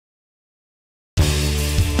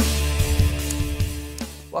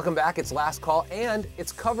Welcome back, it's last call and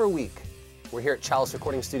it's cover week. We're here at Chalice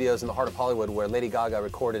Recording Studios in the heart of Hollywood where Lady Gaga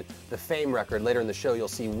recorded the Fame record. Later in the show, you'll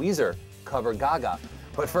see Weezer cover Gaga.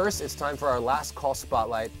 But first, it's time for our last call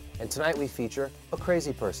spotlight, and tonight we feature a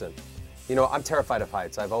crazy person. You know, I'm terrified of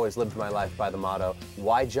heights. I've always lived my life by the motto,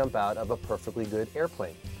 why jump out of a perfectly good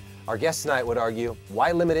airplane? Our guest tonight would argue,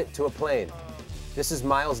 why limit it to a plane? This is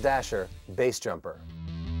Miles Daisher, base jumper.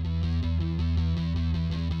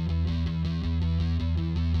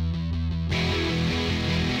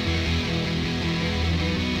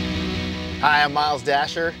 Hi, I'm Miles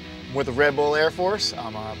Daisher. I'm with the Red Bull Air Force.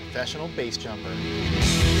 I'm a professional base jumper.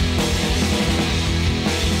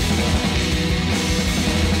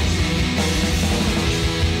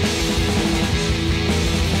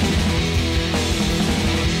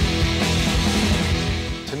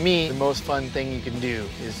 To me, the most fun thing you can do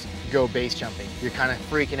is go base jumping. You're kind of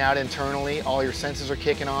freaking out internally, all your senses are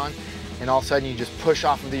kicking on, and all of a sudden you just push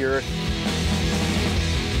off of the earth.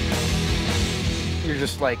 You're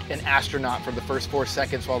just like an astronaut for the first 4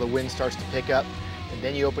 seconds while the wind starts to pick up, and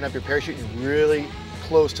then you open up your parachute and you're really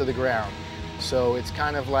close to the ground. So it's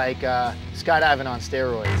kind of like skydiving on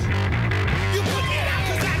steroids.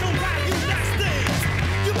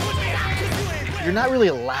 You're not really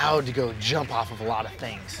allowed to go jump off of a lot of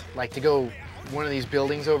things. Like to go one of these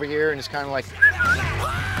buildings over here and just kind of like,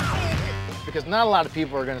 because not a lot of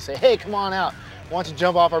people are gonna say, hey, come on out. Why don't you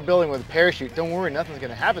jump off our building with a parachute? Don't worry, nothing's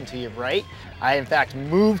gonna happen to you, right? I, in fact,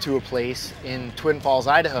 moved to a place in Twin Falls,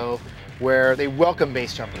 Idaho, where they welcome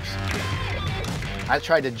base jumpers. I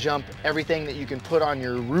tried to jump everything that you can put on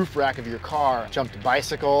your roof rack of your car. Jumped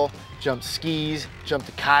bicycle, jumped skis, jumped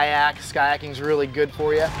a kayak. Kayaking's really good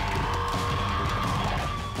for you.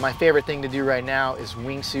 My favorite thing to do right now is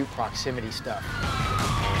wingsuit proximity stuff.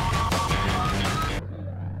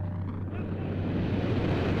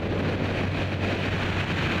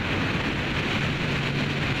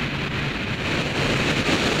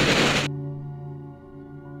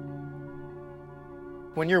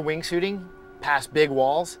 When you're wingsuiting past big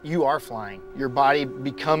walls, you are flying. Your body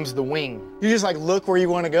becomes the wing. You just like look where you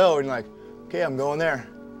want to go and you're like, okay, I'm going there.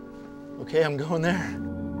 Okay, I'm going there.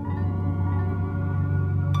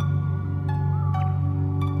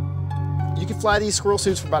 You can fly these squirrel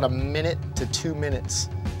suits for about 1 minute to 2 minutes.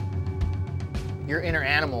 Your inner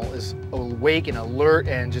animal is awake and alert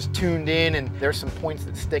and just tuned in, and there's some points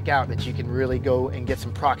that stick out that you can really go and get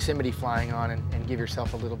some proximity flying on and give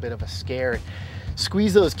yourself a little bit of a scare.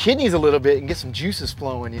 Squeeze those kidneys a little bit and get some juices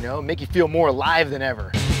flowing, you know, make you feel more alive than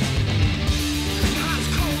ever.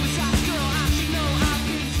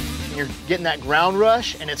 And you're getting that ground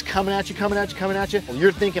rush and it's coming at you, coming at you, coming at you. Well,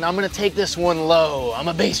 you're thinking, I'm gonna take this one low. I'm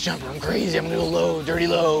a base jumper, I'm crazy, I'm gonna go low, dirty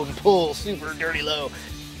low, and pull super dirty low.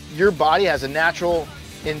 Your body has a natural,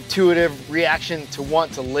 intuitive reaction to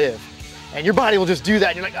want to live. And your body will just do that.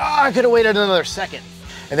 And you're like, oh, I could have waited another second.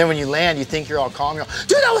 And then when you land, you think you're all calm. You're like,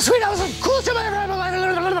 dude, that was sweet. That was the coolest time I ever had in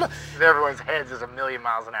my life. Everyone's heads is 1,000,000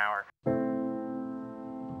 miles an hour.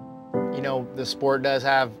 You know, the sport does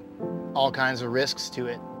have all kinds of risks to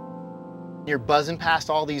it. You're buzzing past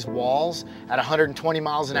all these walls at 120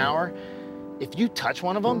 miles an hour. If you touch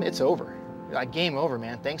one of them, it's over. You're like, game over,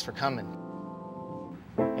 man. Thanks for coming.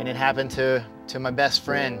 And it happened to my best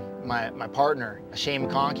friend, my partner, Shane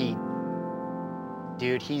McConkey.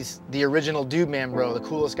 Dude, he's the original dude man, bro, the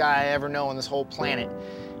coolest guy I ever know on this whole planet.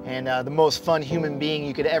 And the most fun human being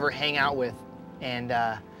you could ever hang out with. And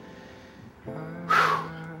I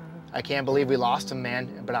can't believe we lost him,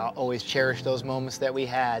 man, but I'll always cherish those moments that we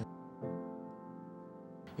had.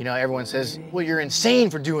 You know, everyone says, well, you're insane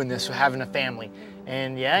for doing this, for having a family.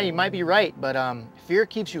 And yeah, you might be right, but fear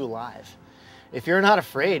keeps you alive. If you're not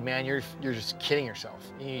afraid, man, you're just kidding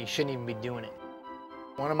yourself. You shouldn't even be doing it.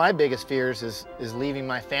 One of my biggest fears is leaving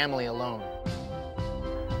my family alone.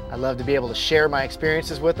 I love to be able to share my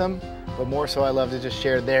experiences with them, but more so I love to just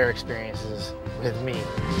share their experiences with me.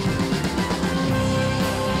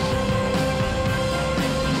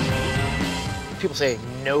 People say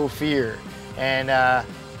no fear, and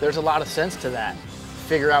there's a lot of sense to that.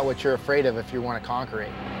 Figure out what you're afraid of if you want to conquer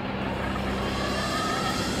it.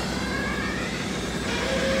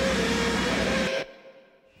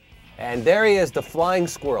 And there he is, the flying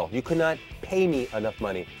squirrel. You could not pay me enough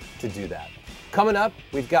money to do that. Coming up,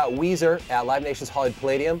 we've got Weezer at Live Nation's Hollywood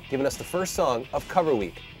Palladium giving us the first song of Cover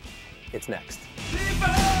Week. It's next.